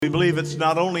We believe it's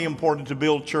not only important to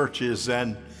build churches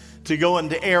and to go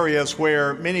into areas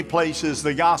where many places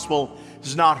the gospel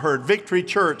is not heard. Victory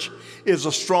Church is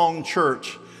a strong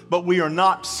church, but we are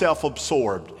not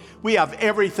self-absorbed. We have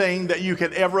everything that you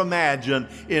could ever imagine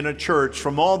in a church,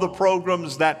 from all the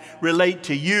programs that relate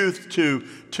to youth to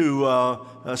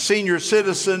senior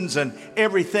citizens and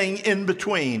everything in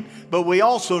between. But we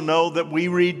also know that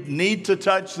we need to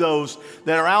touch those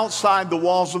that are outside the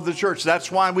walls of the church.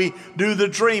 That's why we do the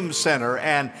Dream Center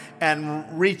and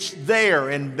reach there,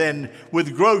 and then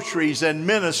with groceries and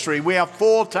ministry. We have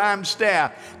full-time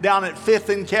staff down at 5th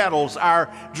and Kettles,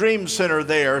 our Dream Center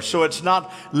there, so it's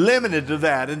not limited to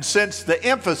that. And since the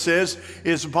emphasis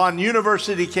is upon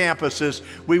university campuses,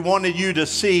 we wanted you to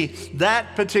see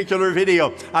that particular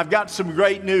video. I've got some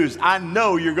great news. I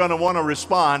know you're going to want to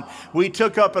respond. We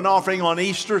took up an offering on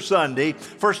Easter Sunday,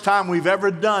 first time we've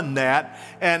ever done that,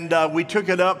 and we took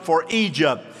it up for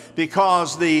Egypt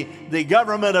because the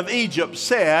government of Egypt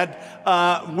said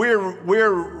we're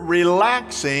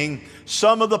relaxing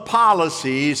some of the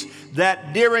policies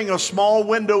that during a small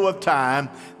window of time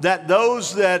that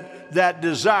those that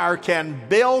desire can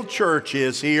build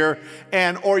churches here,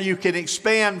 or you can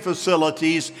expand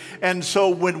facilities. And so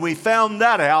when we found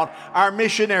that out, our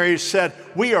missionaries said,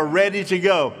 we are ready to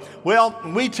go. Well,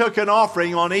 we took an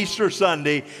offering on Easter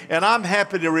Sunday, and I'm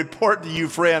happy to report to you,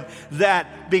 friend,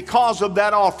 that because of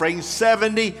that offering,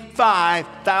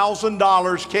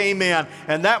 $75,000 came in,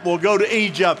 and that will go to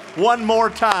Egypt. One more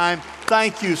time,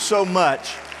 thank you so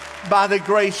much. By the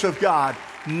grace of God,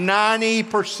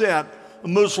 90%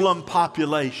 Muslim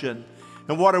population.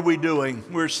 And what are we doing?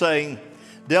 We're saying,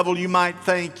 devil, you might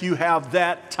think you have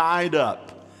that tied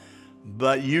up,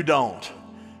 but you don't,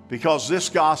 because this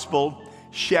gospel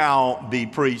shall be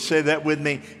preached. Say that with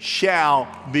me, shall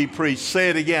be preached. Say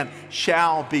it again,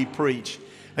 shall be preached.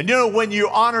 And you know, when you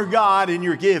honor God in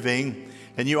your giving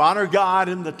and you honor God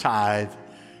in the tithe,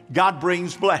 God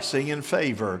brings blessing and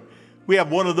favor. We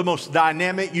have one of the most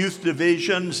dynamic youth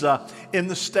divisions in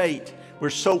the state. We're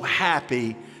so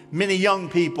happy. Many young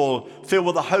people filled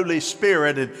with the Holy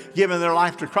Spirit and giving their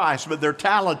life to Christ, but they're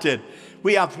talented.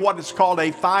 We have what is called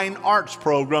a fine arts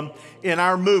program in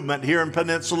our movement here in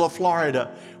Peninsula,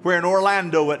 Florida. We're in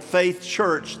Orlando at Faith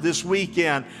Church this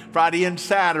weekend, Friday and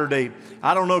Saturday.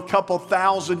 I don't know, a couple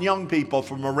thousand young people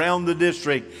from around the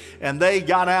district, and they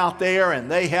got out there and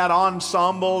they had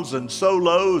ensembles and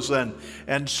solos and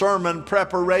sermon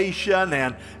preparation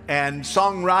and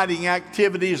songwriting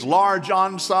activities, large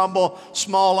ensemble,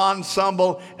 small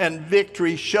ensemble, and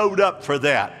Victory showed up for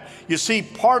that. You see,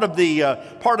 part of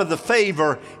the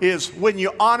favor is when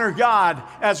you honor God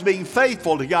as being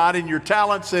faithful to God in your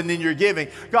talents and in your giving.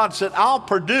 God said, I'll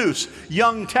produce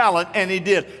young talent, and He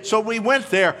did. So we went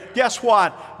there. Guess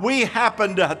what? We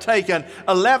happened to have taken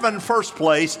 11 first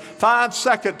place, 5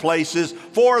 second places,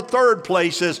 4 third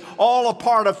places, all a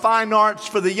part of fine arts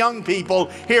for the young people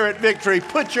here at Victory.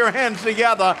 Put your hands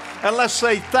together and let's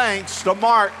say thanks to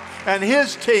Mark and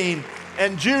his team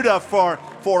and Judah for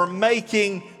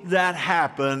making that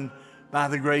happen by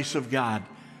the grace of God.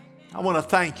 I want to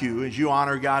thank you as you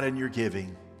honor God in your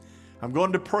giving. I'm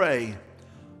going to pray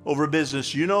over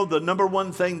business. You know, the number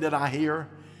one thing that I hear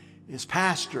is,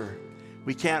 Pastor,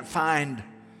 we can't find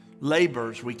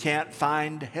laborers. We can't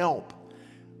find help.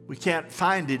 We can't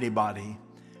find anybody.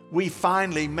 We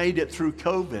finally made it through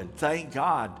COVID, thank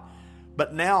God.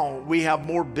 But now we have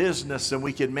more business than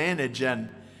we can manage, and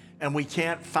we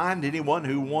can't find anyone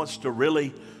who wants to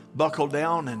really buckle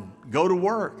down and go to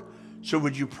work. So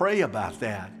would you pray about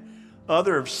that?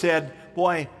 Others have said,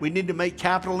 boy, we need to make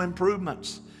capital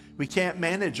improvements. We can't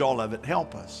manage all of it.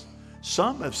 Help us.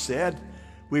 Some have said,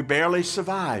 we barely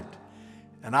survived,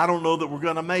 and I don't know that we're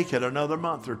going to make it another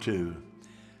month or two.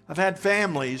 I've had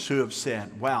families who have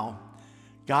said, wow,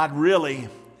 God really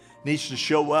needs to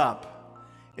show up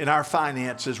in our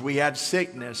finances. We had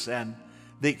sickness, and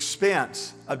the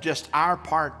expense of just our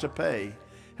part to pay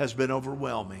has been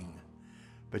overwhelming.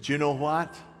 But you know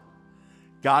what?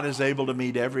 God is able to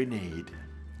meet every need.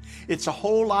 It's a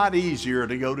whole lot easier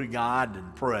to go to God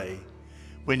and pray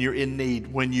when you're in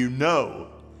need, when you know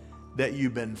that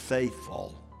you've been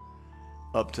faithful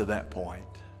up to that point.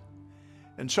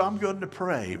 And so I'm going to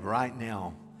pray right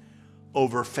now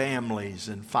over families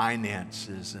and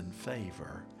finances and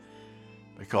favor,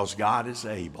 because God is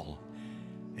able.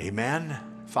 Amen.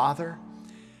 Father,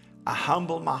 I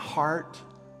humble my heart.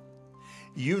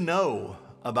 You know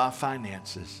about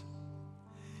finances.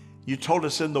 You told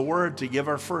us in the Word to give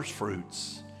our first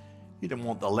fruits. You don't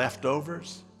want the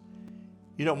leftovers.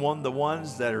 You don't want the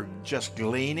ones that are just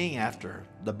gleaning after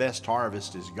the best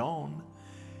harvest is gone.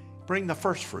 Bring the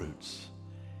first fruits.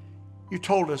 You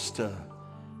told us to,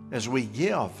 as we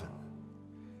give,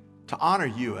 to honor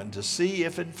you and to see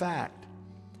if in fact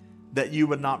that you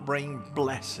would not bring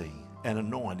blessing and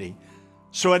anointing.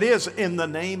 So it is in the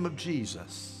name of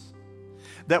Jesus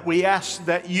that we ask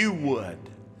that you would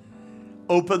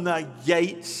open the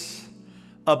gates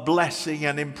of blessing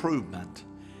and improvement.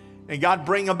 And God,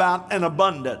 bring about an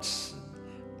abundance.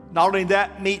 Not only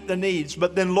that, meet the needs,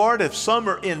 but then, Lord, if some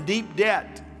are in deep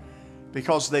debt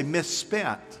because they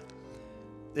misspent,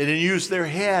 they didn't use their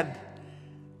head,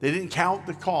 they didn't count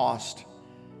the cost,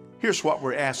 here's what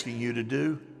we're asking you to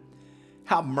do.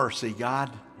 Have mercy, God,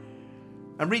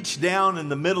 and reach down in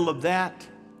the middle of that,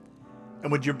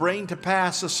 and would you bring to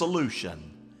pass a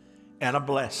solution and a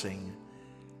blessing?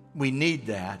 We need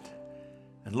that.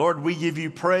 And Lord, we give you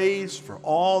praise for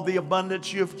all the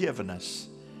abundance you have given us.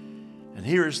 And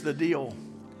here's the deal.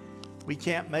 We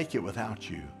can't make it without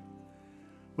you.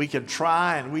 We can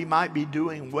try, and we might be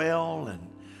doing well in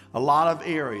a lot of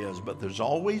areas, but there's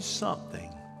always something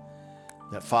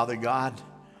that, Father God,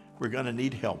 we're going to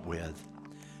need help with.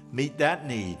 Meet that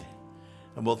need,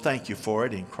 and we'll thank you for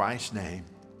it in Christ's name.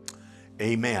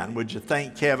 Amen. Would you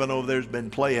thank Kevin over there's been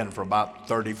playing for about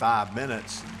 35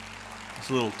 minutes. It's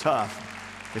a little tough.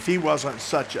 If he wasn't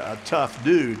such a tough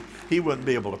dude, he wouldn't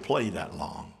be able to play that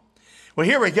long. Well,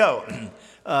 here we go.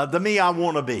 The me I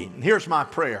want to be. And here's my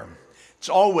prayer. It's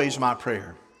always my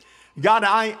prayer. God,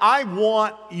 I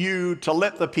want you to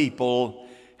let the people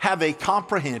have a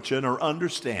comprehension or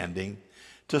understanding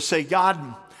to say,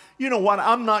 God, you know what?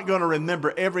 I'm not going to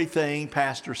remember everything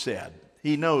Pastor said.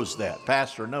 He knows that.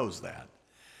 Pastor knows that.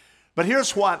 But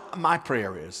here's what my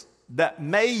prayer is, that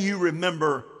may you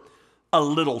remember a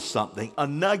little something, a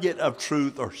nugget of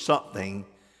truth or something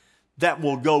that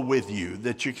will go with you,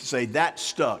 that you can say, that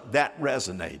stuck, that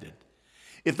resonated.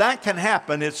 If that can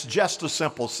happen, it's just a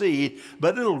simple seed,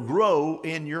 but it'll grow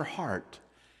in your heart.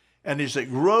 And as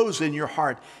it grows in your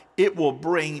heart, it will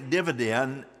bring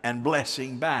dividend and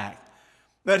blessing back.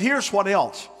 But here's what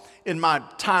else. In my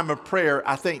time of prayer,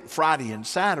 I think Friday and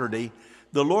Saturday,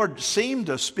 the Lord seemed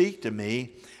to speak to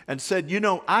me and said, you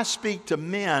know, I speak to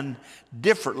men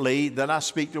differently than I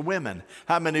speak to women.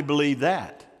 How many believe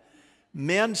that?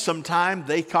 Men, sometimes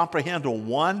they comprehend on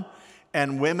one,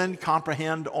 and women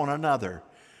comprehend on another.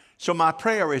 So my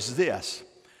prayer is this,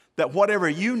 that whatever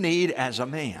you need as a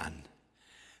man,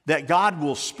 that God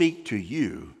will speak to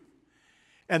you.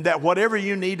 And that whatever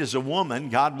you need as a woman,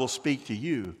 God will speak to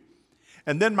you.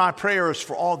 And then my prayer is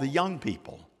for all the young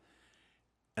people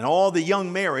and all the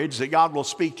young marrieds, that God will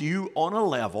speak to you on a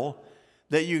level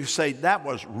that you say, that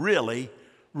was really,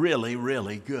 really,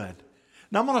 really good.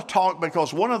 Now I'm going to talk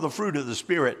because one of the fruit of the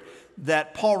Spirit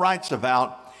that Paul writes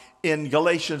about in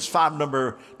Galatians 5,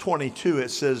 number 22, it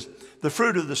says, the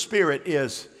fruit of the Spirit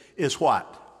is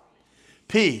what?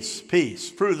 Peace, peace.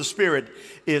 Fruit of the Spirit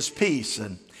is peace.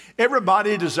 And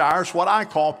everybody desires what I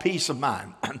call peace of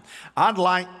mind. I'd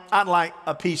like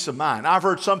a peace of mind. I've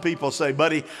heard some people say,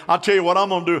 buddy, I'll tell you what I'm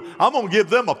going to do. I'm going to give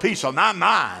them a piece of my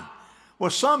mind. Well,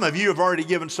 some of you have already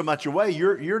given so much away,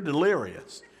 you're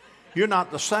delirious. You're not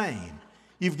the same.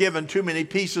 You've given too many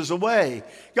pieces away.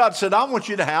 God said, I want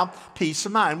you to have peace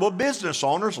of mind. Well, business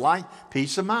owners like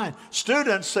peace of mind.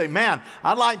 Students say, man,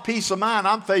 I like peace of mind.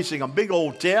 I'm facing a big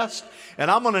old test, and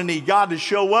I'm going to need God to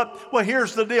show up. Well,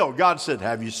 here's the deal. God said,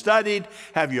 have you studied?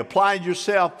 Have you applied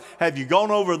yourself? Have you gone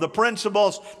over the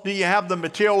principles? Do you have the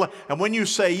material? And when you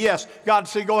say yes, God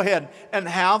said, go ahead and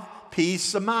have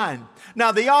peace of mind.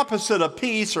 Now, the opposite of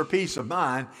peace or peace of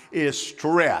mind is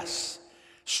stress.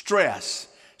 Stress.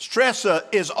 Stress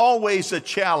is always a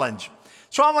challenge.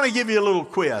 So I'm going to give you a little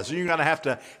quiz. You're going to have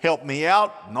to help me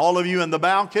out, and all of you in the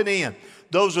balcony, and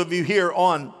those of you here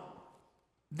on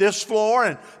this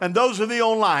floor, and those of you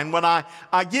online. When I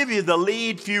give you the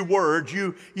lead few words,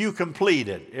 you complete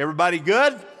it. Everybody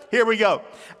good? Here we go.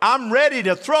 I'm ready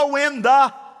to throw in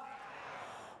the...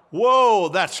 Whoa,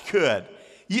 that's good.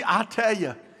 I tell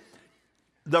you,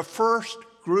 the first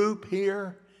group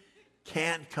here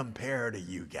can't compare to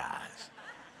you guys.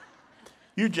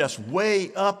 You're just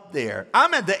way up there.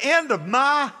 I'm at the end of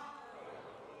my...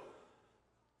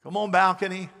 Come on,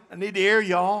 balcony. I need to hear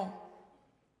y'all.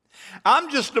 I'm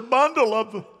just a bundle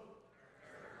of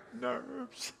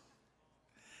nerves.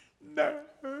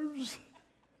 Nerves.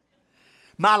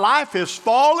 My life is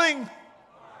falling.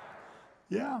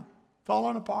 Yeah,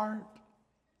 falling apart.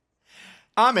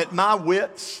 I'm at my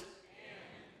wits'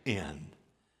 end.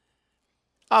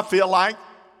 I feel like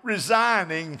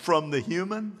resigning from the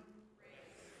human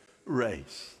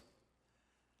race.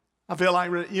 I feel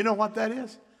like, you know what that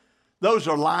is? Those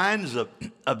are lines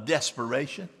of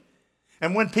desperation.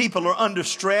 And when people are under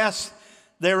stress,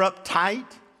 they're uptight.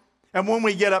 And when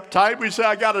we get uptight, we say,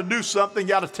 I got to do something,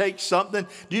 got to take something.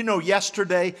 Do you know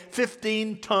yesterday,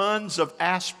 15 tons of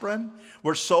aspirin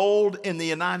were sold in the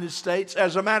United States?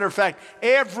 As a matter of fact,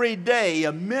 every day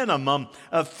a minimum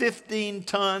of 15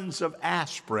 tons of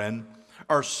aspirin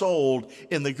are sold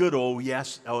in the good old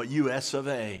US of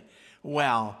A.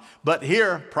 Wow. But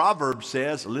here, Proverbs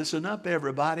says, listen up,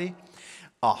 everybody.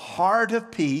 A heart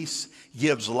of peace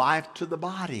gives life to the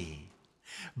body,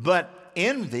 but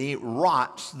envy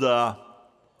rots the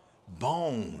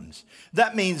bones.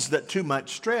 That means that too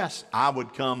much stress, I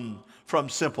would come from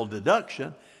simple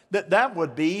deduction, that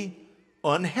would be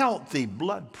unhealthy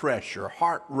blood pressure,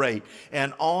 heart rate,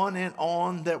 and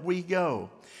on that we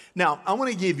go. Now, I want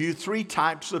to give you 3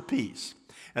 types of peace.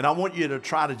 And I want you to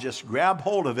try to just grab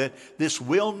hold of it. This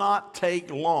will not take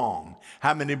long.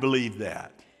 How many believe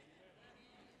that?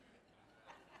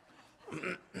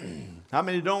 How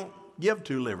many don't give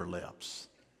 2 liver lips?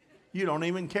 You don't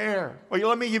even care. Well,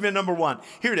 let me give you number 1.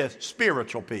 Here it is,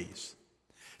 spiritual peace.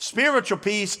 Spiritual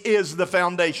peace is the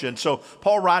foundation. So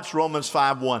Paul writes Romans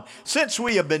 5:1. Since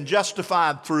we have been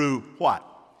justified through what?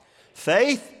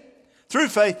 Faith. Through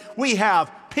faith, we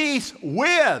have peace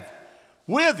with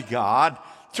God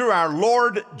through our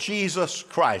Lord Jesus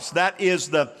Christ. That is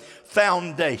the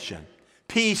foundation.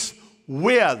 Peace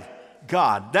with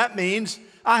God. That means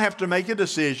I have to make a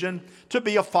decision to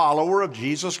be a follower of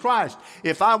Jesus Christ.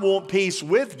 If I want peace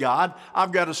with God,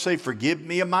 I've got to say, forgive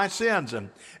me of my sins. And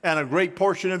a great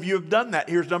portion of you have done that.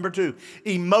 Here's number 2,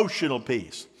 emotional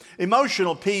peace.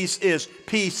 Emotional peace is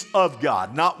peace of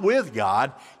God, not with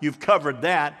God. You've covered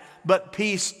that, but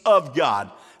peace of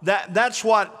God. That's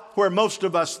where most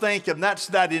of us think, and that's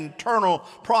that internal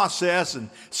process and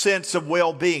sense of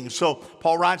well-being. So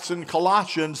Paul writes in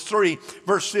Colossians 3,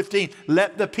 verse 15,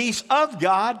 let the peace of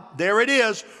God, there it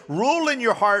is, rule in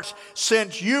your hearts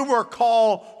since you were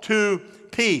called to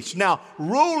peace. Now,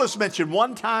 rule is mentioned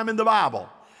one time in the Bible.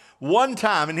 One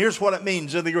time, and here's what it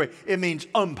means in the Greek. It means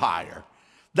umpire.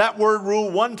 That word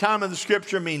rule one time in the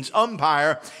scripture means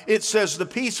umpire. It says the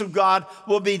peace of God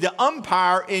will be the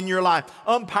umpire in your life.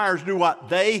 Umpires do what?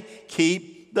 They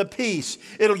keep the peace.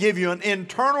 It'll give you an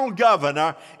internal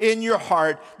governor in your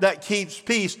heart that keeps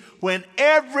peace when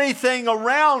everything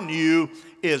around you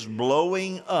is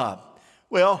blowing up.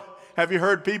 Well, have you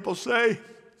heard people say,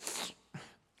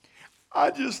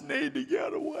 I just need to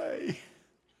get away.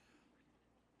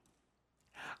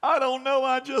 I don't know,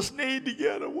 I just need to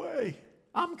get away.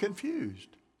 I'm confused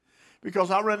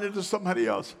because I run into somebody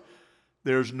else.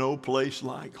 There's no place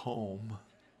like home.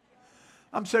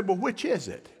 I'm saying, well, which is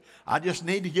it? I just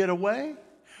need to get away?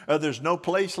 Or there's no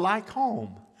place like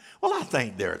home? Well, I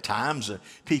think there are times that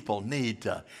people need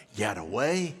to get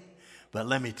away. But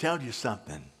let me tell you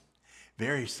something.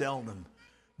 Very seldom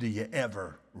do you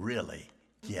ever really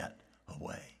get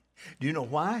away. Do you know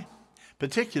why?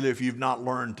 Particularly if you've not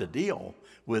learned to deal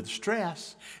with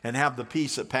stress and have the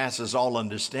peace that passes all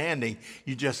understanding.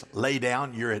 You just lay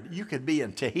down. You could be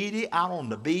in Tahiti out on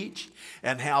the beach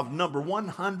and have number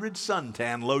 100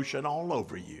 suntan lotion all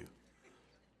over you.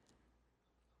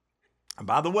 And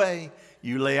by the way,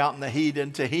 you lay out in the heat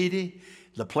in Tahiti,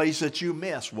 the place that you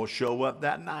miss will show up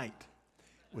that night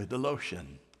with the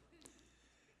lotion.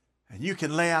 And you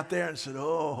can lay out there and say,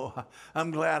 oh,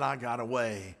 I'm glad I got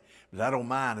away. That old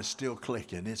mind is still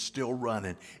clicking. It's still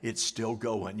running. It's still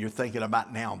going. You're thinking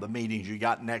about now the meetings you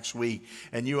got next week,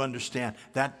 and you understand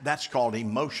that's called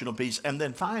emotional peace. And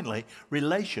then finally,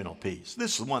 relational peace.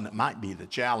 This is one that might be the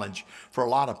challenge for a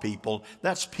lot of people.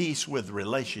 That's peace with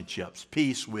relationships,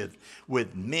 peace with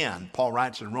men. Paul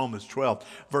writes in Romans 12,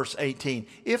 verse 18,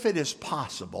 if it is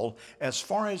possible, as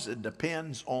far as it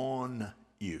depends on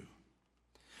you.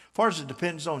 As far as it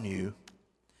depends on you,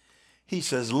 he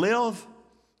says, live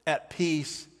at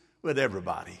peace with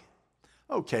everybody.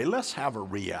 Okay, let's have a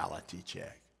reality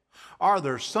check. Are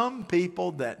there some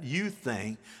people that you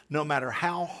think, no matter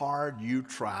how hard you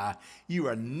try, you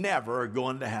are never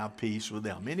going to have peace with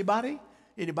them? Anybody?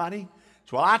 Anybody?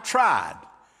 So, well, I tried.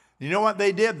 You know what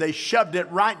they did? They shoved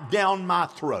it right down my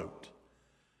throat.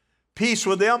 Peace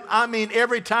with them? I mean,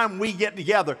 every time we get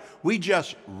together, we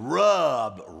just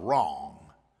rub wrong.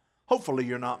 Hopefully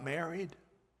you're not married.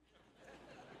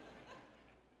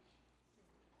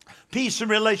 Peace in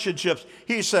relationships.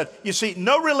 He said, you see,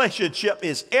 no relationship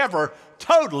is ever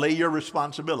totally your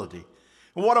responsibility.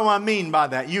 What do I mean by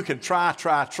that? You can try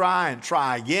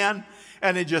again,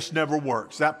 And it just never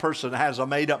works. That person has a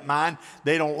made-up mind.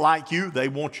 They don't like you. They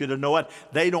want you to know it.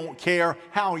 They don't care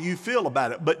how you feel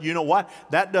about it. But you know what?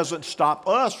 That doesn't stop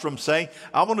us from saying,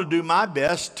 I want to do my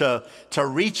best to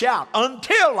reach out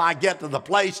until I get to the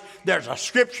place there's a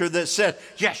scripture that says,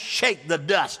 just shake the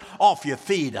dust off your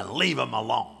feet and leave them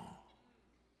alone.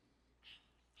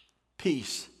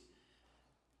 Peace.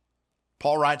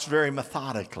 Paul writes very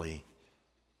methodically,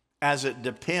 as it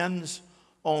depends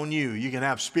on you. You can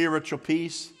have spiritual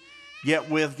peace, yet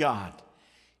with God.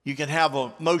 You can have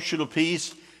emotional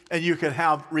peace, and you can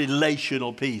have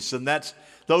relational peace. And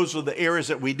those are the areas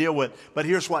that we deal with. But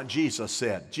here's what Jesus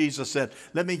said. Jesus said,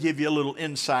 let me give you a little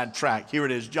inside track. Here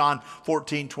it is, John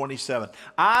 14:27.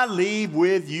 I leave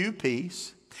with you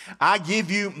peace. I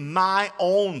give you my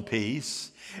own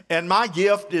peace. And my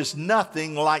gift is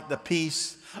nothing like the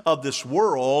peace of this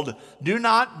world. Do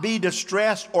not be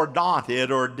distressed or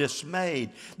daunted or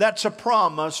dismayed. That's a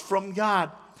promise from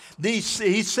God. He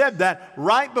said that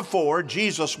right before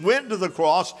Jesus went to the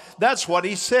cross. That's what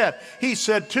he said. He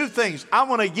said two things. I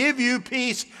want to give you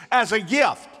peace as a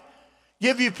gift.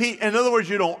 Give you peace. In other words,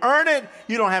 you don't earn it.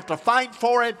 You don't have to fight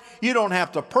for it. You don't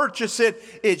have to purchase it.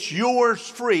 It's yours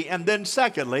free. And then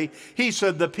secondly, he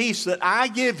said, the peace that I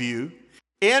give you,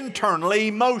 internally,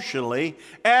 emotionally,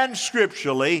 and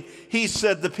scripturally, he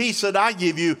said, the peace that I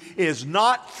give you is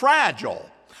not fragile,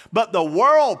 but the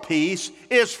world peace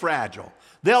is fragile.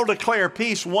 They'll declare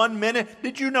peace one minute.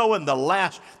 Did you know in the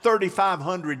last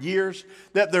 3,500 years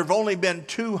that there have only been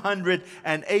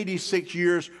 286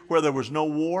 years where there was no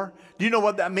war? Do you know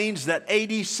what that means? That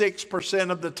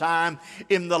 86% of the time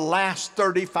in the last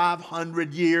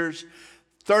 3,500 years,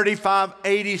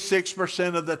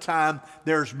 86% of the time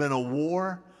there's been a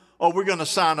war. Oh, we're going to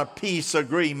sign a peace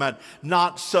agreement.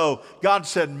 Not so. God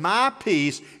said, my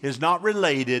peace is not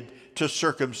related to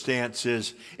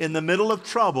circumstances. In the middle of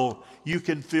trouble, you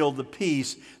can feel the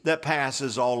peace that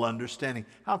passes all understanding.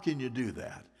 How can you do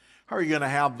that? How are you going to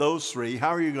have those three? How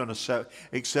are you going to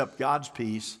accept God's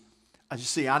peace? You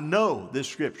see, I know this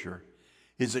scripture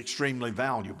is extremely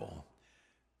valuable,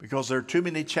 because there are too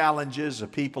many challenges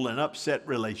of people in upset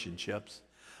relationships,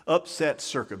 upset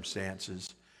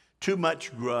circumstances, too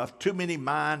much gruff, too many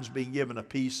minds being given a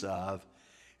piece of,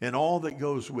 and all that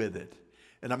goes with it.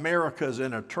 And America's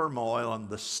in a turmoil, and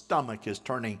the stomach is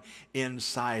turning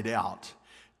inside out.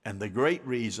 And the great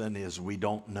reason is we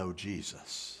don't know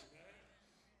Jesus.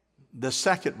 The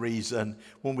second reason,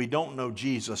 when we don't know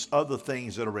Jesus, other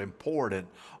things that are important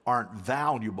aren't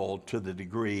valuable to the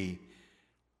degree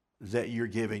that you're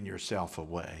giving yourself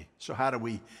away. So how do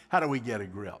we get a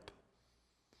grip?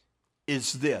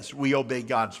 It's this: we obey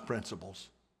God's principles.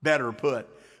 Better put,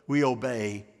 we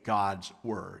obey God's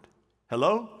word.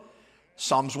 Hello?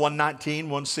 Psalms 119,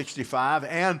 165,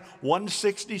 and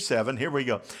 167. Here we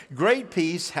go. Great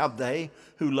peace have they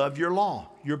who love your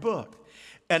law, your book,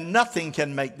 and nothing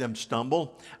can make them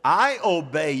stumble. I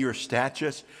obey your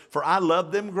statutes, for I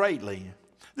love them greatly.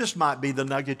 This might be the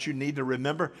nugget you need to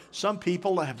remember. Some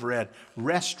people have read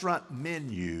restaurant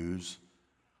menus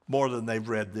more than they've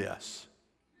read this.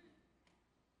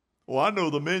 Well, I know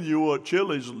the menu at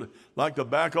Chili's like the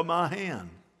back of my hand.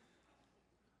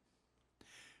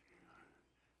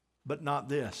 But not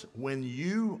this. When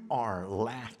you are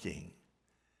lacking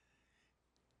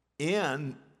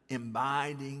in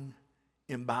imbibing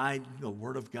the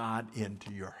Word of God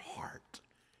into your heart,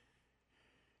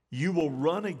 you will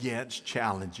run against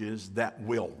challenges that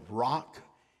will rock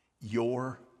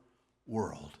your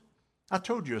world. I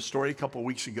told you a story a couple of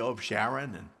weeks ago of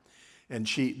Sharon and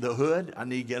the hood. I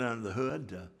need to get under the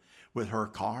hood with her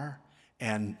car,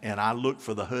 and I looked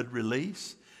for the hood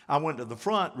release. I went to the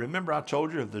front. Remember I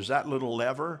told you if there's that little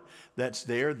lever that's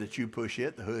there that you push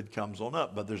it, the hood comes on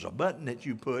up. But there's a button that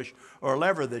you push or a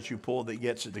lever that you pull that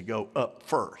gets it to go up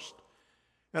first.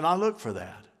 And I looked for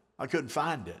that. I couldn't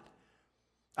find it.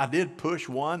 I did push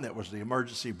one that was the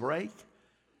emergency brake.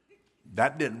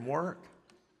 That didn't work.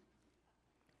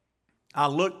 I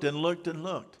looked and looked and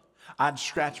looked. I'd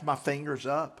scratched my fingers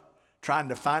up trying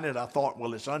to find it. I thought,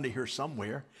 well, it's under here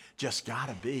somewhere. Just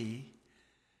gotta be.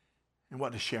 And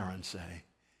what does Sharon say?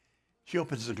 She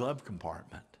opens the glove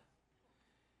compartment.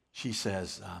 She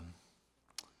says,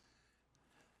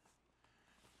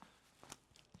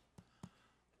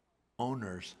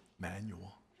 owner's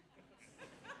manual.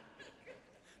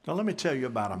 Now let me tell you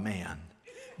about a man.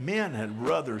 Men had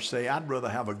rather say, I'd rather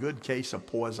have a good case of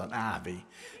poison ivy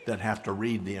than have to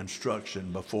read the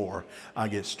instruction before I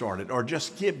get started. Or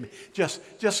just give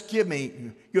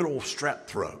me good old strep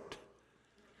throat.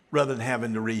 rather than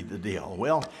having to read the deal.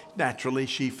 Well, naturally,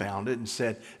 she found it and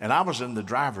said, and I was in the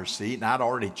driver's seat, and I'd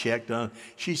already checked on.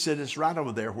 She said, it's right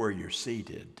over there where you're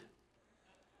seated.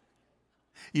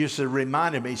 You said,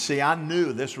 reminded me, see, I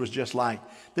knew this was just like,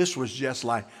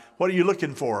 what are you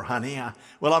looking for, honey?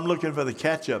 Well, I'm looking for the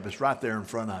ketchup. It's right there in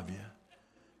front of you.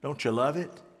 Don't you love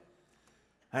it?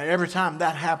 Every time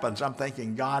that happens, I'm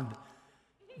thinking, God,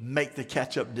 make the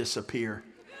ketchup disappear.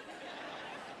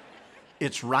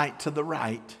 It's right to the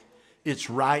right. It's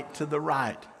right to the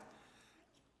right.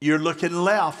 You're looking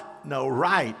left. No,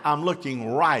 right. I'm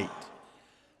looking right.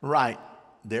 Right.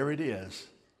 There it is.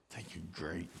 Thank you,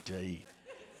 great day.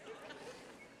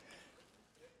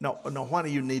 No, why do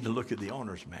you need to look at the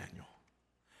owner's manual?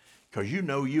 Because you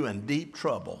know you're in deep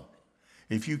trouble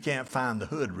if you can't find the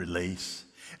hood release,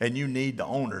 and you need the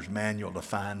owner's manual to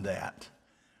find that.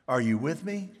 Are you with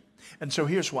me? And so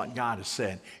here's what God has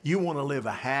said. You want to live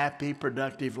a happy,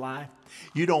 productive life?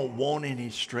 You don't want any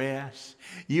stress?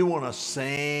 You want to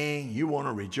sing? You want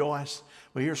to rejoice?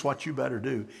 Well, here's what you better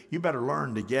do. You better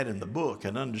learn to get in the book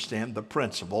and understand the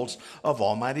principles of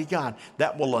Almighty God.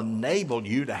 That will enable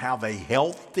you to have a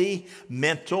healthy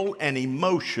mental and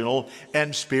emotional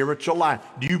and spiritual life.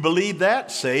 Do you believe that?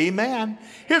 Say amen.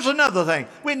 Here's another thing.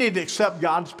 We need to accept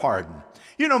God's pardon.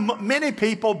 You know, many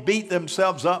people beat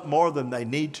themselves up more than they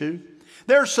need to.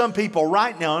 There are some people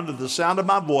right now under the sound of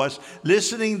my voice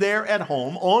listening there at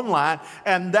home, online,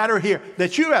 and that are here,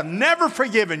 that you have never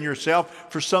forgiven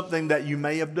yourself for something that you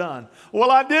may have done.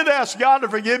 Well, I did ask God to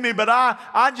forgive me, but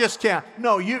I just can't.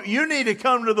 No, you need to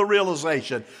come to the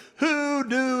realization. Who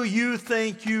do you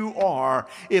think you are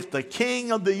if the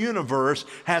King of the universe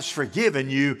has forgiven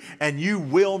you and you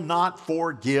will not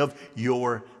forgive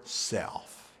yourself?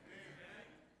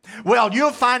 Well,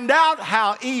 you'll find out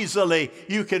how easily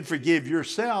you can forgive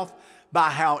yourself by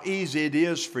how easy it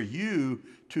is for you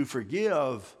to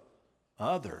forgive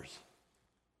others.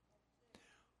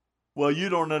 Well, you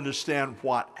don't understand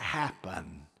what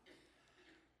happened.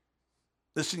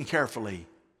 Listen carefully.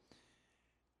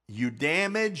 You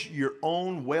damage your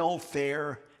own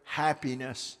welfare,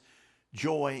 happiness,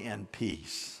 joy, and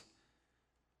peace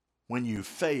when you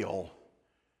fail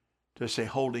to say,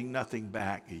 holding nothing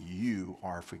back, you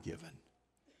are forgiven.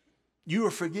 You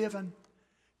are forgiven.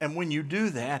 And when you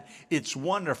do that, it's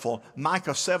wonderful.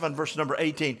 Micah 7, verse number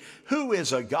 18. Who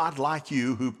is a God like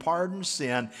you who pardons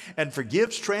sin and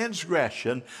forgives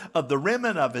transgression of the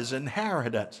remnant of his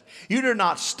inheritance? You do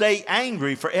not stay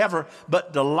angry forever,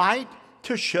 but delight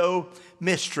to show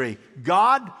mystery.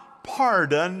 God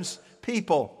pardons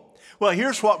people. Well,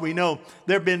 here's what we know.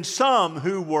 There have been some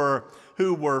who were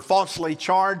falsely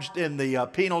charged in the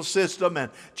penal system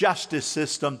and justice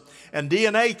system. And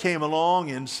DNA came along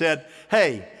and said,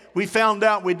 hey, we found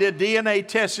out, we did DNA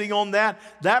testing on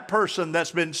that person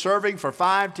that's been serving for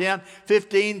 5, 10,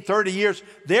 15, 30 years,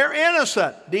 they're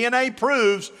innocent. DNA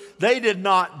proves they did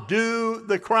not do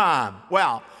the crime.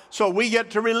 Well, so we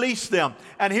get to release them.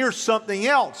 And here's something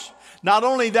else. Not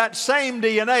only that same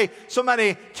DNA,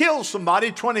 somebody killed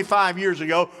somebody 25 years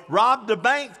ago, robbed a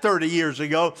bank 30 years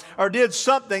ago, or did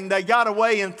something, they got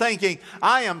away in thinking,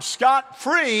 I am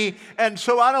scot-free, and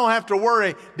so I don't have to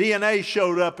worry. DNA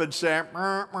showed up and said,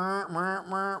 "Mer, mer, mer,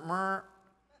 mer, mer."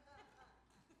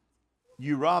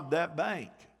 You robbed that bank.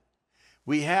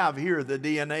 We have here the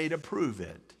DNA to prove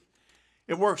it.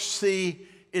 It works,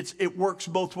 it works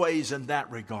both ways in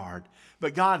that regard.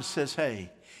 But God says,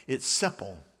 hey, it's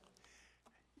simple.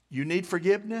 You need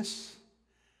forgiveness?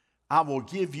 I will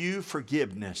give you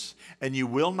forgiveness, and you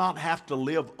will not have to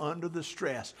live under the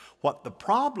stress. What the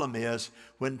problem is,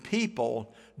 when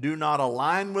people do not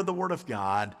align with the Word of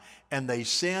God, and they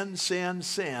sin,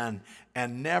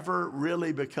 and never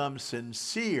really become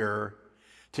sincere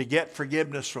to get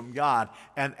forgiveness from God.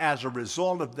 And as a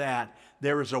result of that,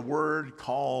 there is a word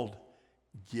called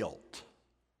guilt.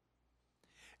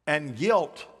 And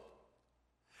guilt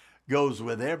goes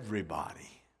with everybody.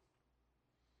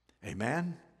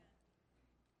 Amen?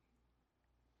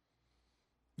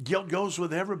 Guilt goes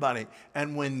with everybody.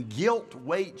 And when guilt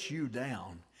weights you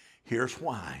down, here's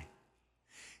why.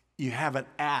 You haven't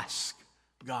asked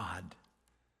God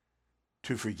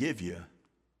to forgive you,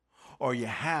 or you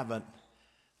haven't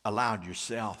allowed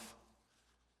yourself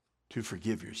to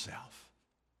forgive yourself.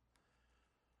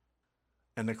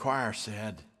 And the choir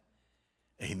said,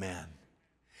 amen.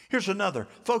 Here's another.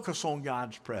 Focus on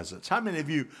God's presence. How many of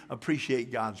you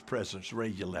appreciate God's presence?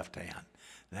 Raise your left hand.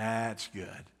 That's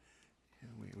good.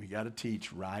 We got to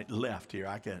teach right, left here.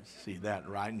 I can see that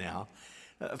right now.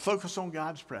 Focus on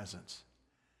God's presence.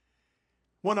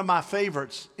 One of my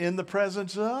favorites, in the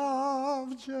presence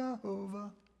of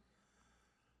Jehovah,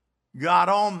 God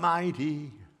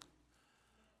Almighty,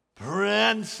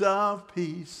 Prince of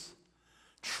Peace,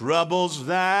 troubles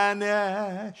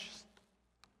vanish,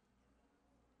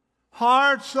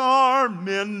 hearts are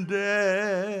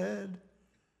mended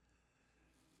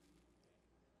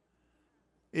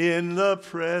in the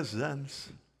presence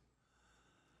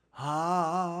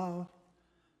of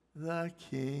the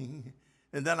King.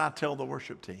 And then I tell the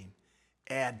worship team,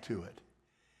 add to it.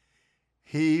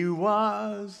 He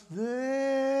was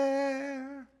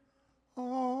there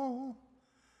all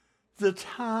the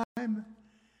time.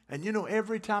 And you know,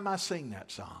 every time I sing that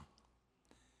song,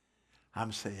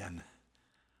 I'm saying,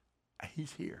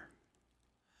 He's here.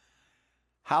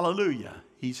 Hallelujah,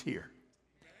 He's here.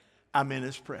 I'm in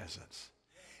His presence.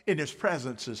 In His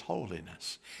presence is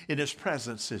holiness. In His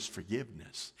presence is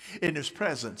forgiveness. In His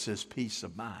presence is peace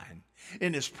of mind.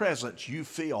 In His presence you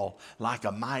feel like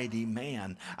a mighty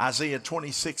man. Isaiah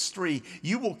 26:3,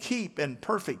 you will keep in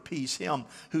perfect peace him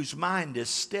whose mind is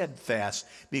steadfast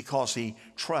because he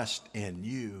trusts in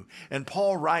you. And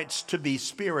Paul writes, to be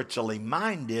spiritually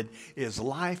minded is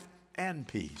life and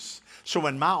peace. So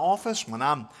in my office, when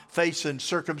I'm facing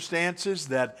circumstances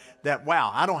that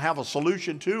wow, I don't have a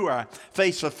solution to, or I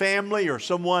face a family or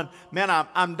someone, man,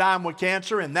 I'm dying with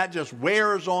cancer, and that just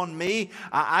wears on me,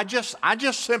 I just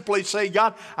simply say,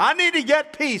 God, I need to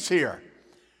get peace here.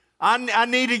 I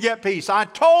need to get peace. I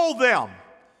told them,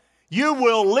 you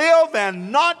will live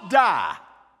and not die.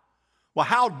 Well,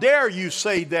 how dare you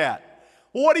say that?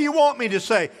 What do you want me to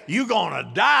say? You're going to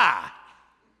die.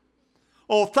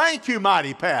 Oh, thank you,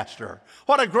 mighty pastor.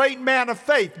 What a great man of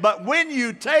faith. But when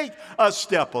you take a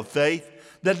step of faith,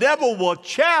 the devil will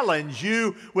challenge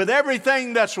you with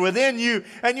everything that's within you.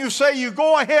 And you say, you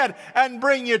go ahead and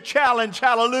bring your challenge,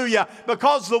 hallelujah.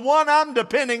 Because the one I'm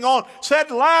depending on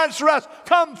said, Lazarus,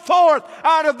 come forth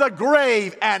out of the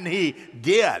grave. And he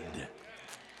did.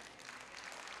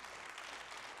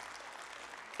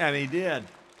 And he did.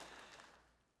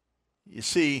 You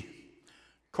see,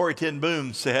 Corrie ten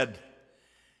Boom said,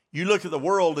 you look at the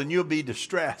world and you'll be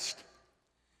distressed.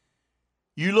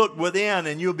 You look within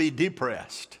and you'll be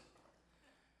depressed.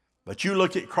 But you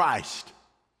look at Christ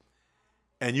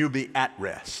and you'll be at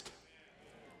rest.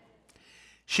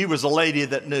 She was a lady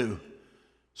that knew.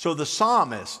 So the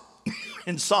psalmist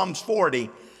in Psalms 40,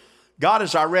 God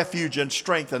is our refuge and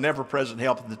strength and ever-present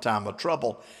help in the time of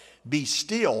trouble. Be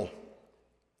still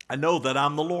and know that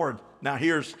I'm the Lord. Now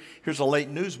here's a late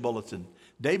news bulletin.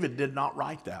 David did not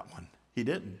write that one. He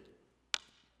didn't.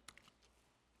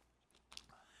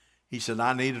 He said,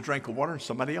 I need a drink of water, and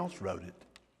somebody else wrote it.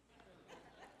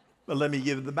 But let me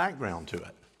give you the background to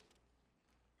it.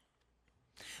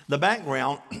 The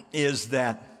background is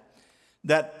that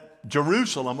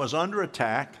Jerusalem was under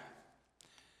attack.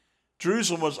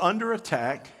 Jerusalem was under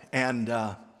attack, and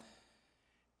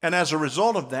as a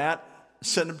result of that,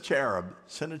 Sennacherib.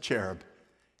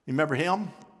 You remember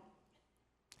him?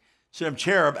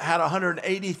 Sennacherib had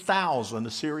 180,000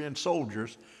 Assyrian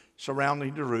soldiers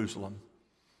surrounding Jerusalem.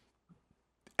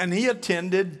 And he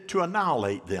intended to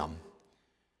annihilate them.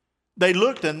 They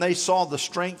looked and they saw the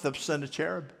strength of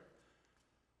Sennacherib.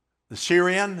 The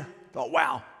Syrian thought,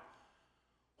 wow,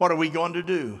 what are we going to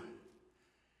do?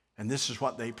 And this is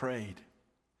what they prayed.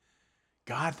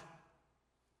 God,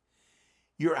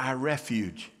 you're our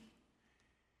refuge.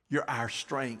 You're our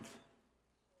strength.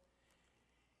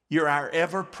 You're our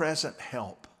ever-present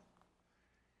help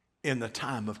in the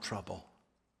time of trouble.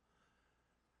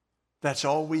 That's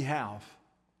all we have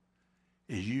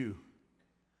is you.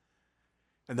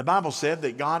 And the Bible said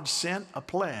that God sent a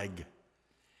plague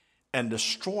and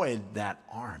destroyed that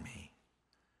army.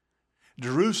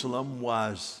 Jerusalem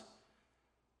was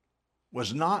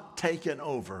not taken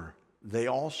over. They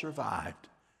all survived.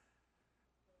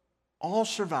 All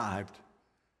survived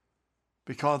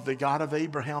because the God of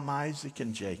Abraham, Isaac,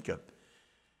 and Jacob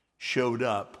showed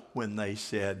up when they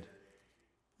said,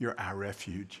 you're our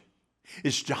refuge.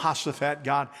 Is Jehoshaphat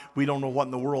God? We don't know what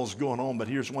in the world is going on, but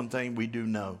here's one thing we do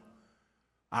know.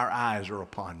 Our eyes are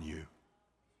upon you.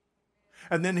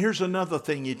 And then here's another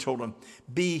thing he told them.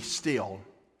 Be still.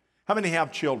 How many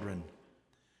have children?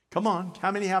 Come on.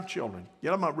 How many have children?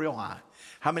 Get them up real high.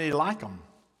 How many like them?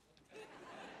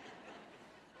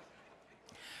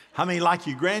 How many like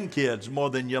your grandkids more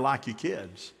than you like your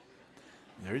kids?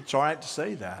 It's all right to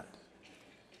say that.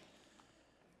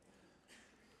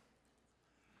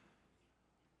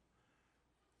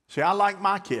 See, I like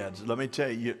my kids. Let me tell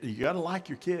you, you got to like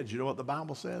your kids. You know what the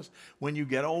Bible says? When you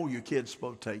get old, your kids are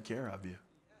supposed to take care of you.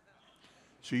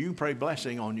 So you can pray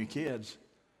blessing on your kids.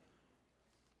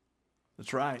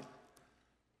 That's right.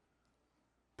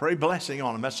 Pray blessing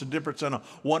on them. That's the difference in a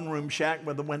one-room shack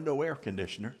with a window air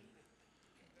conditioner.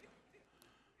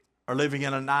 are living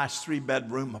in a nice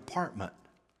 3-bedroom apartment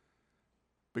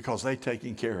because they're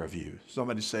taking care of you.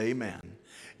 Somebody say amen.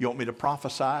 You want me to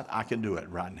prophesy it? I can do it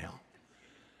right now.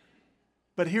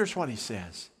 But here's what he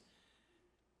says.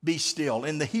 Be still.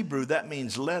 In the Hebrew, that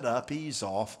means let up, ease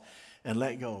off, and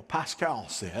let go. Pascal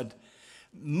said,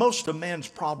 most of man's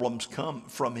problems come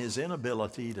from his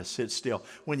inability to sit still.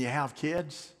 When you have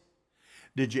kids,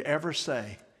 did you ever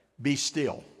say, be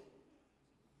still?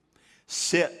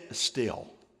 Sit still.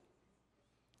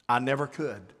 I never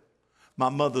could. My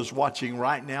mother's watching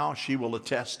right now. She will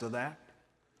attest to that.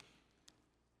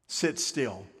 Sit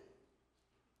still.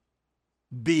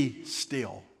 Be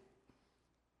still.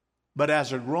 But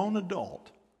as a grown adult,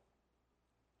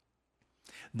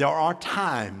 there are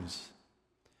times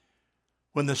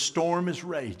when the storm is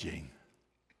raging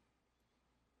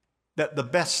that the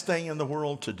best thing in the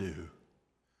world to do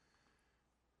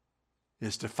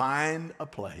is to find a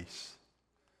place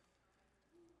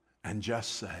and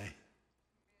just say,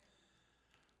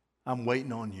 I'm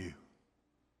waiting on you.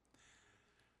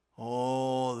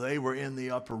 Oh, they were in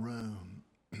the upper room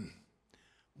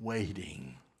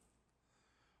waiting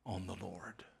on the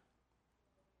Lord.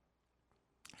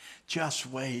 Just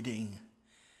waiting.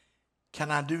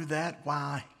 Can I do that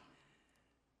while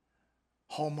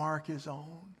Hallmark is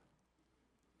on?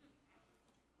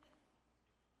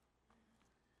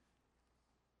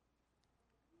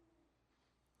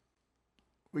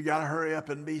 We got to hurry up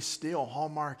and be still.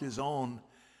 Hallmark is on.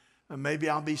 And maybe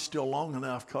I'll be still long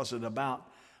enough because at about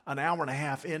an hour and a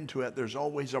half into it, there's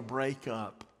always a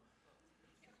breakup.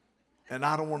 And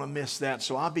I don't want to miss that,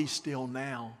 so I'll be still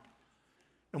now.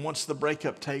 And once the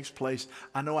breakup takes place,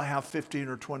 I know I have 15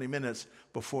 or 20 minutes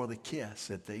before the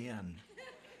kiss at the end.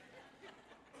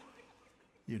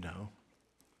 You know.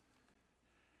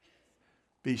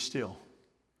 Be still.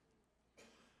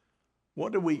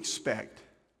 What do we expect?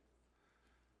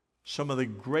 Some of the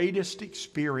greatest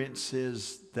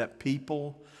experiences that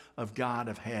people of God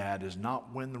have had is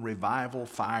not when the revival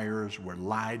fires were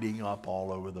lighting up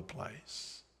all over the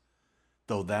place,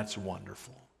 though that's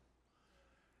wonderful.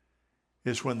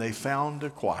 It's when they found a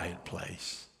quiet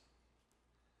place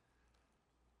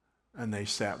and they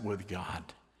sat with God.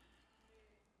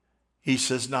 He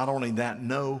says, not only that,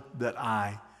 know that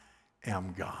I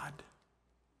am God.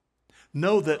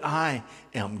 Know that I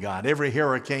am God. Every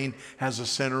hurricane has a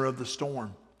center of the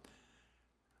storm.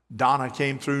 Donna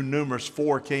came through numerous.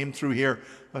 4 came through here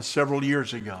several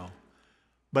years ago.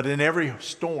 But in every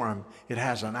storm, it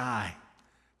has an eye,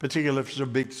 particularly if it's a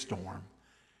big storm.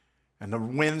 And the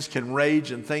winds can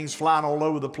rage and things flying all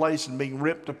over the place and being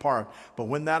ripped apart. But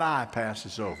when that eye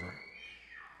passes over,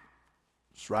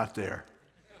 it's right there.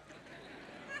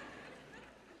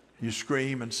 You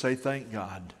scream and say, thank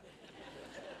God.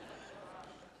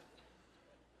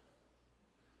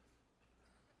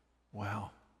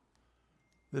 Wow,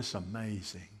 this is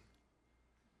amazing.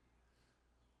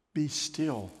 Be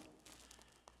still.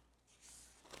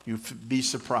 You'd be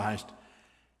surprised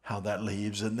how that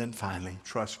leaves. And then finally,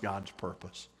 trust God's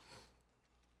purpose.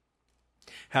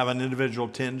 Have an individual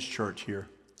attends church here.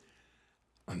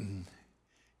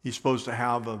 He's supposed to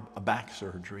have a back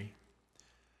surgery.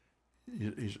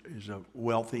 He's a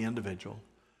wealthy individual.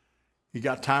 He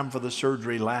got time for the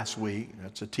surgery last week.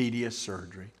 That's a tedious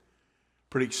surgery.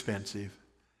 Pretty expensive.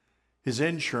 His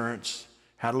insurance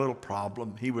had a little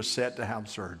problem. He was set to have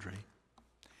surgery.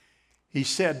 He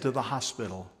said to the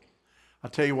hospital, I'll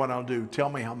tell you what I'll do. Tell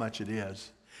me how much it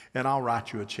is, and I'll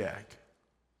write you a check.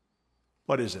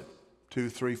 What is it?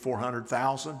 200,000, 300,000,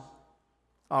 400,000?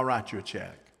 I'll write you a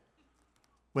check.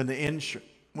 When the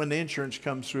insurance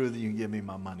comes through, then you can give me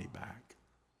my money back.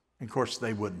 And of course,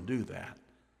 they wouldn't do that.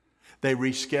 They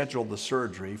rescheduled the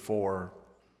surgery for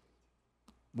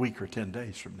week or 10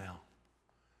 days from now.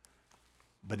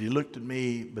 But he looked at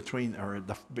me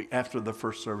after the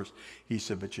first service. He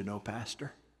said, but you know,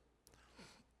 Pastor,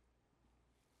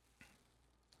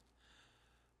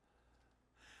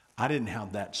 I didn't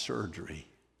have that surgery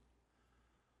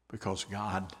because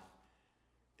God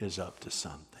is up to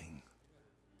something.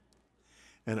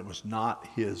 And it was not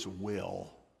his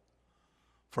will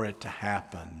for it to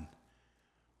happen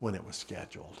when it was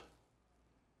scheduled.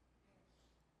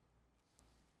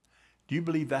 Do you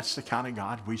believe that's the kind of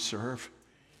God we serve?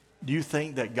 Do you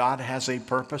think that God has a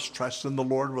purpose? Trust in the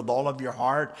Lord with all of your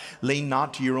heart. Lean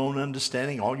not to your own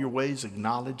understanding. All your ways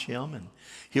acknowledge him and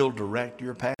he'll direct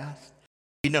your path.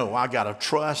 You know, I got to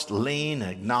trust, lean,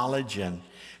 acknowledge, and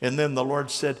then the Lord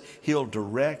said he'll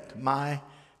direct my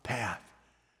path.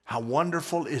 How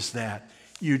wonderful is that?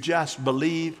 You just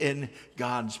believe in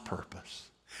God's purpose.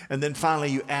 And then finally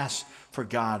you ask for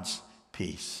God's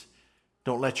peace.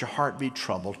 Don't let your heart be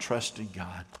troubled. Trust in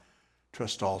God.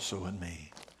 trust also in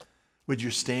me. Would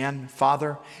you stand?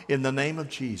 Father, in the name of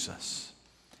Jesus,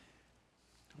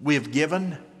 we have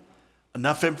given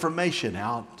enough information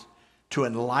out to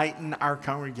enlighten our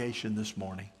congregation this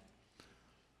morning.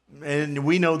 And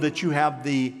we know that you have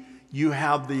the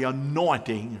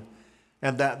anointing,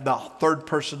 and that the third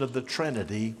person of the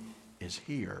Trinity is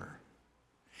here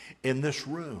in this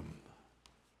room.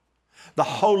 The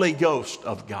Holy Ghost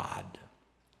of God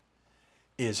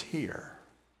is here.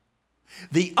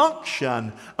 The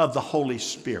unction of the Holy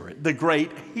Spirit, the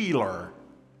great healer,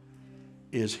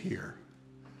 is here.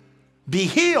 Be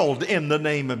healed in the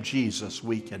name of Jesus,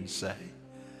 we can say.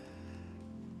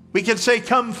 We can say,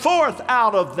 come forth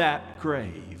out of that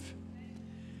grave.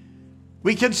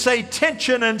 We can say,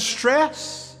 tension and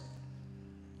stress,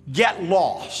 get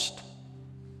lost.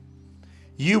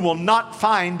 You will not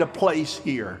find a place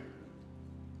here.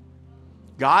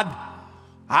 God,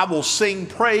 I will sing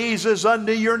praises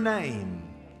unto your name.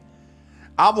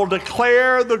 I will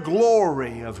declare the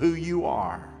glory of who you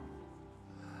are.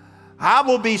 I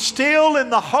will be still in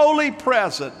the holy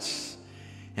presence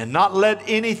and not let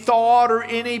any thought or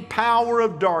any power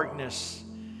of darkness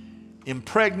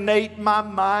impregnate my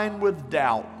mind with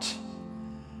doubt.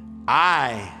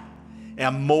 I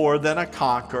am more than a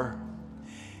conqueror,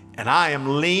 and I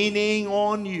am leaning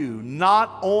on you,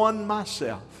 not on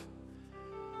myself.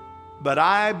 But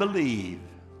I believe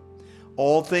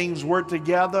all things work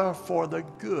together for the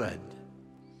good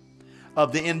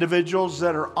of the individuals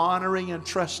that are honoring and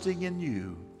trusting in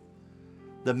you.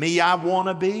 The me I want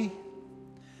to be,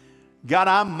 God,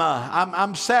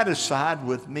 I'm satisfied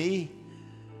with me,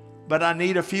 but I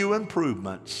need a few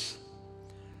improvements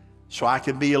so I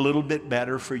can be a little bit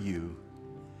better for you.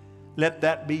 Let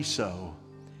that be so.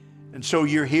 And so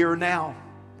you're here now.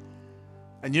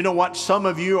 And you know what? Some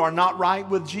of you are not right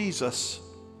with Jesus.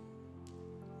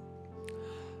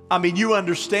 I mean, you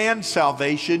understand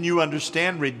salvation. You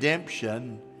understand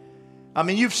redemption. I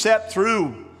mean, you've sat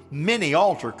through many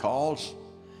altar calls.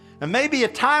 And maybe a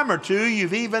time or two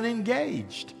you've even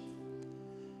engaged.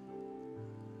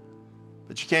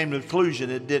 But you came to the conclusion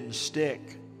it didn't stick.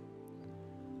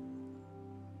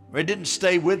 Or it didn't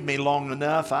stay with me long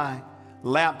enough. I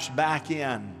lapsed back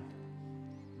in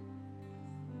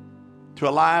to a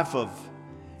life of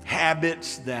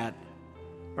habits that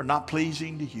are not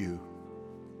pleasing to you.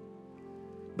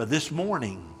 But this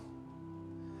morning,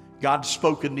 God's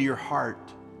spoken to your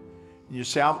heart. And you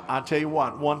say, I'll tell you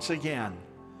what, once again,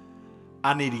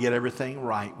 I need to get everything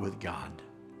right with God.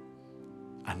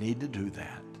 I need to do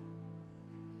that.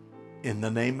 In the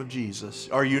name of Jesus.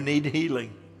 Or you need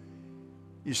healing.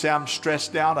 You say, I'm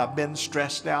stressed out. I've been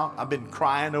stressed out. I've been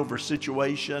crying over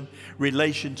situation,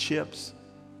 relationships.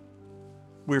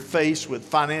 We're faced with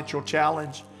financial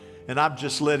challenge, and I've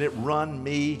just let it run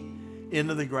me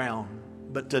into the ground.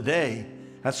 But today,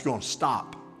 that's going to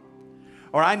stop.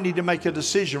 Or I need to make a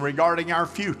decision regarding our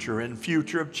future and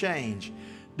future of change.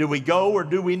 Do we go or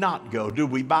do we not go? Do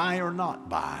we buy or not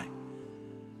buy?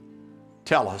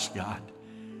 Tell us, God.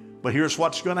 But here's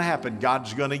what's going to happen.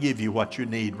 God's going to give you what you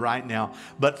need right now.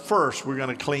 But first, we're going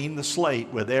to clean the slate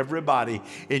with everybody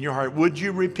in your heart. Would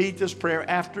you repeat this prayer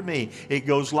after me? It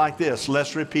goes like this.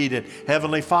 Let's repeat it.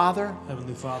 Heavenly Father,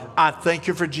 I thank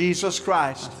you for Jesus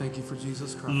Christ. I thank you for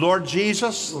Jesus Christ. Lord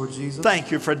Jesus,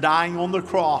 thank you for dying on the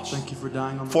cross. Thank you for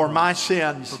dying on the for cross. My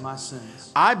sins. For my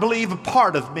sins. I believe a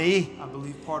part of me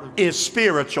is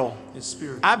spiritual.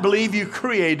 I believe you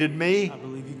created me. I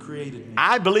believe you created me.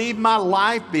 I believe my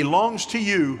life belongs to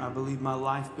you. I believe my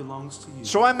life belongs to you.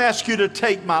 So I'm asking you to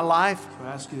take my life. So I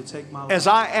ask you to take my life. As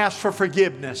I ask for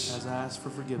forgiveness. As I ask for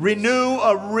forgiveness. Renew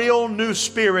a real new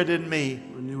spirit in me.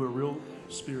 Renew a real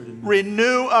spirit in me.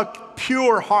 Renew a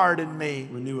pure heart in me.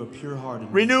 Renew a pure heart in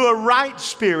me. Renew a right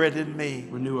spirit in me.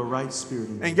 Renew a right spirit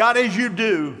in me. And God, as you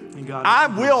do, I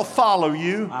will follow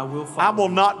you. I will follow I will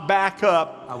not back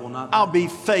up. I will not. I'll be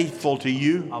faithful to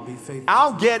you. I'll be faithful.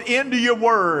 I'll get into your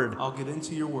word. I'll get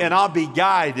into your word. And I'll be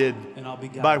guided,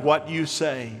 by what you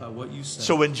say. By what you say.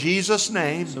 So in Jesus'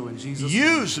 name,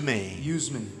 use me.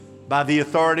 Use me. By the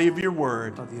authority of your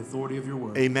word. By the authority of your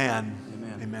word. Amen.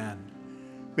 Amen. Amen.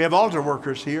 We have altar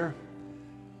workers here.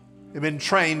 They've been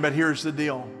trained, but here's the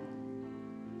deal.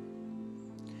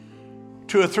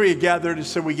 2 or 3 are gathered, and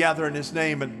so we gather in his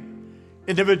name, and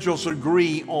individuals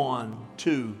agree on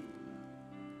 2.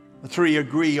 3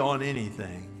 agree on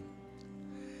anything.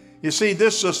 You see,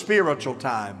 this is a spiritual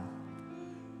time.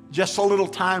 Just a little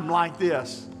time like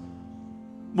this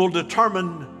will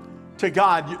determine to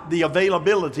God the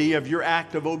availability of your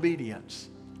act of obedience.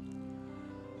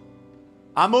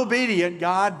 I'm obedient,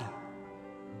 God,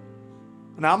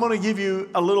 and I'm going to give you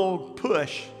a little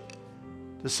push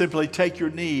to simply take your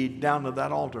need down to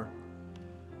that altar.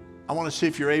 I want to see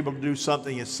if you're able to do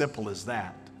something as simple as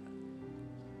that.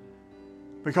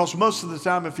 Because most of the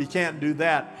time, if you can't do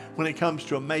that, when it comes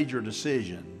to a major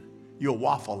decision, you'll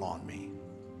waffle on me.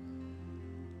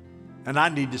 And I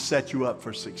need to set you up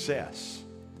for success.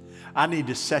 I need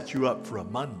to set you up for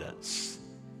abundance.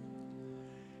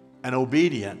 And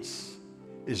obedience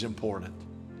is important.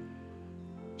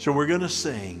 So we're going to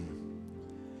sing.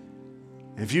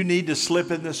 If you need to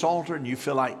slip in this altar and you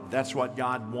feel like that's what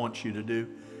God wants you to do,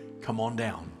 come on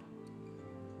down.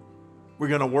 We're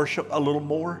going to worship a little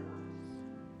more.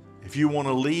 If you want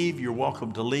to leave, you're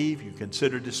welcome to leave. You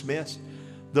consider dismissed.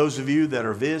 Those of you that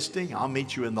are visiting, I'll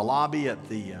meet you in the lobby at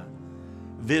the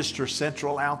Visitor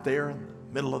Central out there in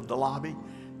the middle of the lobby,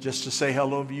 just to say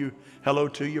hello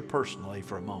to you personally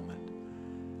for a moment.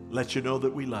 Let you know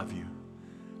that we love you.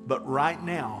 But right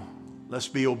now, let's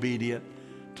be obedient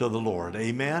to the Lord.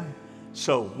 Amen?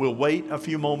 So we'll wait a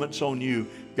few moments on you.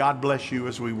 God bless you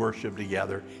as we worship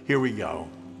together. Here we go.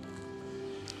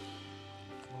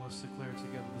 Well, let's declare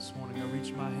together this morning. I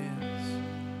reach my hands.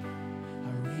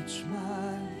 I reach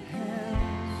my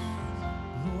hands,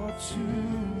 Lord, to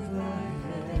the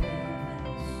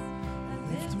heavens. I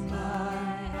lift my